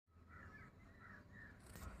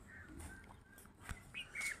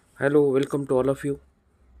Hello, welcome to all of you.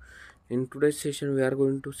 In today's session, we are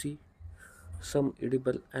going to see some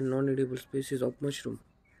edible and non-edible species of mushroom.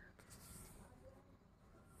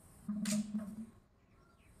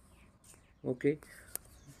 Okay,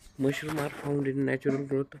 mushroom are found in natural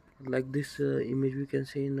growth, like this image we can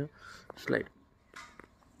see in a slide.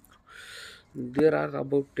 There are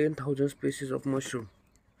about 10,000 species of mushroom,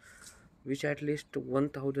 which at least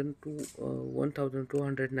 1,000 to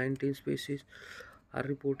 1,219 species are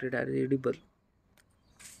reported as edible.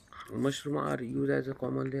 Mushroom are used as a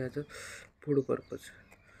commonly as a food purpose.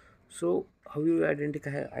 So, how you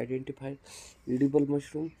identify edible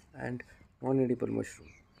mushroom and non-edible mushroom?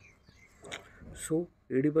 So,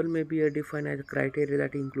 edible may be defined as a criteria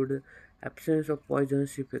that include absence of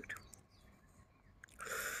poisonous effect.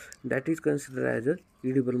 That is considered as a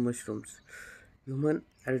edible mushrooms. Human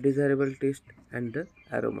as desirable taste and the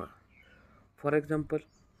aroma. For example,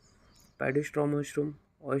 paddy straw mushroom,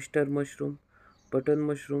 oyster mushroom, button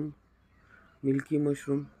mushroom, milky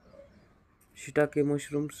mushroom, shiitake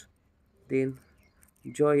mushrooms, then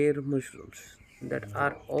joyer mushrooms that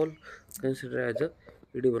are all considered as a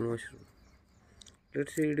edible mushroom.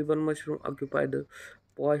 Let's say edible mushroom occupy the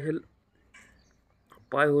pivotal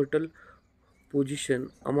pivotal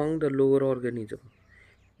position among the lower organism.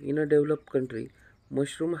 In a developed country,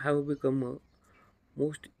 mushroom have become a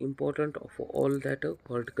most important of all that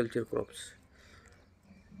horticulture crops.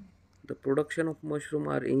 The production of mushroom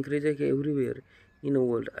are increasing everywhere in the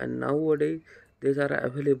world, and nowadays these are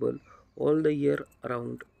available all the year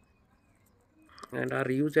around and are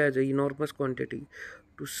used as an enormous quantity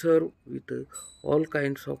to serve with all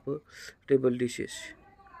kinds of table dishes.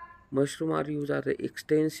 Mushroom are used are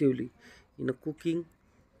extensively in cooking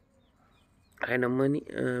and many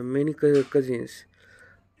cuisines.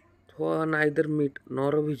 Though neither meat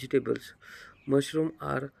nor vegetables, mushroom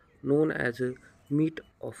are known as a meat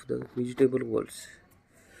of the vegetable worlds.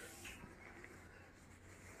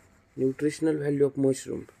 Nutritional value of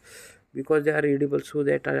mushroom, because they are edible, so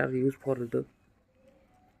that are used for the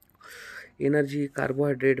energy,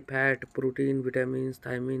 carbohydrate, fat, protein, vitamins,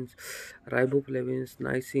 thiamines, riboflavins,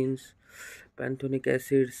 niacins, pantothenic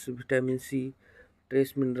acids, vitamin C,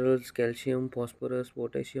 trace minerals, calcium, phosphorus,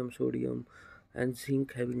 potassium, sodium, and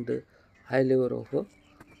zinc having the high level of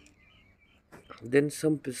then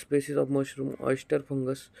some species of mushroom, oyster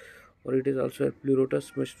fungus, or it is also a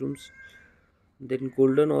pleurotus mushrooms, then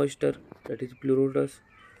golden oyster, that is pleurotus,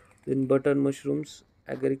 then button mushrooms,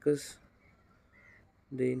 agaricus,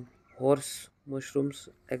 then horse mushrooms,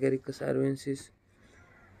 agaricus arvensis,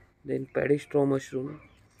 then paddy straw mushroom,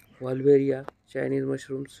 valveria, Chinese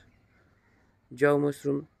mushrooms, jaw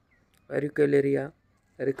mushroom, Auricularia,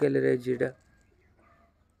 Auricularia jida,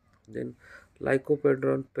 then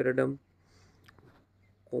Lycopodron peridum,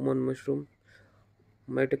 common mushroom,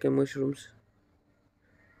 Maitake mushrooms,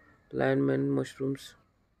 lionman mushrooms,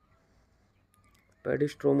 paddy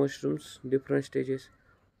straw mushrooms, different stages,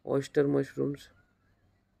 oyster mushrooms,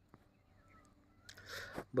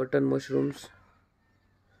 button mushrooms,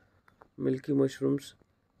 milky mushrooms,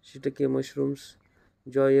 shiitake mushrooms,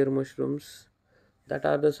 joyer mushrooms. That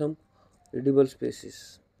are the some edible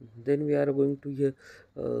species. Then we are going to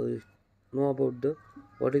know about the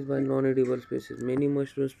what is by non-edible species. Many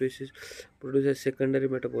mushroom species produce a secondary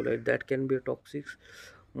metabolite that can be toxic,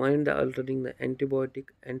 mind the altering the antibiotic,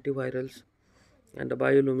 antivirals, and the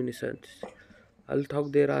bioluminescence. Although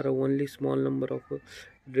there are only small number of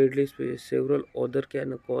deadly species, several other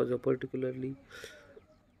can cause a particularly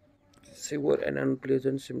severe and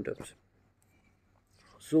unpleasant symptoms.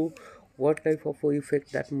 So, what type of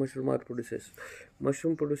effect that mushroom are produces?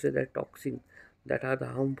 Mushroom produces a toxin that are the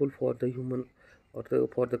harmful for the human or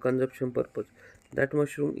for the consumption purpose. That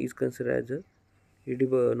mushroom is considered as a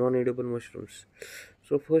edible, non-edible mushrooms.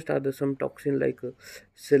 So first are the some toxin like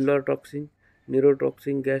cellular toxin,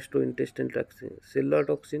 neurotoxin, gastrointestinal toxin. Cellular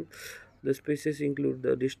toxin, the species include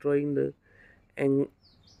the destroying the ang-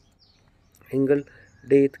 angle,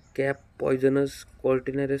 death, cap, poisonous,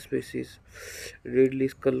 quaternary species, deadly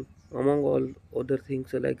skull, among all other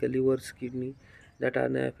things like livers, kidney that are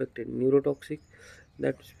not affected. Neurotoxic,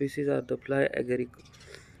 that species are the fly agaric,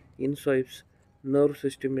 insects, nerve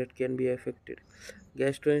system that can be affected.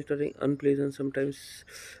 Gastrointestinal unpleasant, sometimes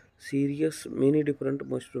serious, many different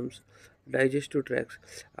mushrooms, digestive tracts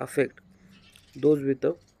affect those with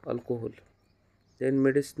the alcohol. Then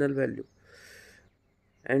medicinal value,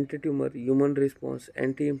 anti-tumor, human response,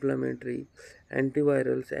 anti-inflammatory,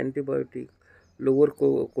 antivirals, antibiotic, lower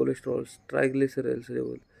cholesterol, triglycerides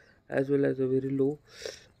level, as well as a very low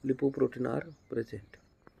lipoprotein are present.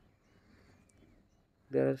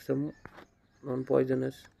 There are some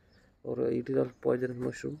non-poisonous or it is also poisonous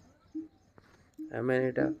mushroom.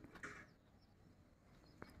 Amanita,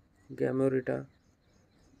 Gamorita,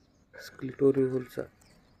 Sclerotinia.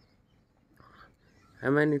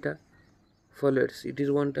 Amanita foliates. It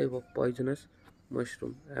is one type of poisonous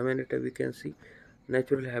mushroom. Amanita we can see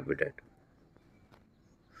natural habitat.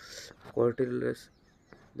 Cortillus,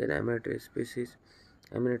 then Amanita species,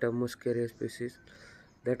 Amanita muscaria species.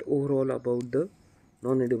 That overall about the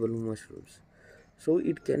non-edible mushrooms. So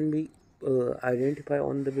it can be identified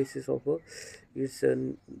on the basis of its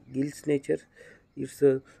gills nature, its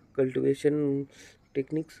cultivation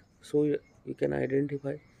techniques. So you can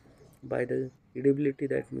identify by the edibility.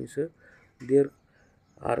 That means there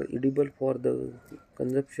are edible for the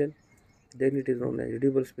consumption, then it is known as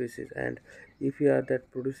edible species. And if you are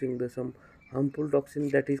that producing the some harmful toxin,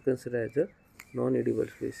 that is considered as a non-edible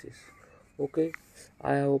species. Okay,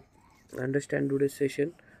 I hope understand today's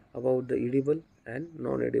session about the edible and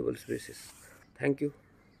non-edible species. Thank you.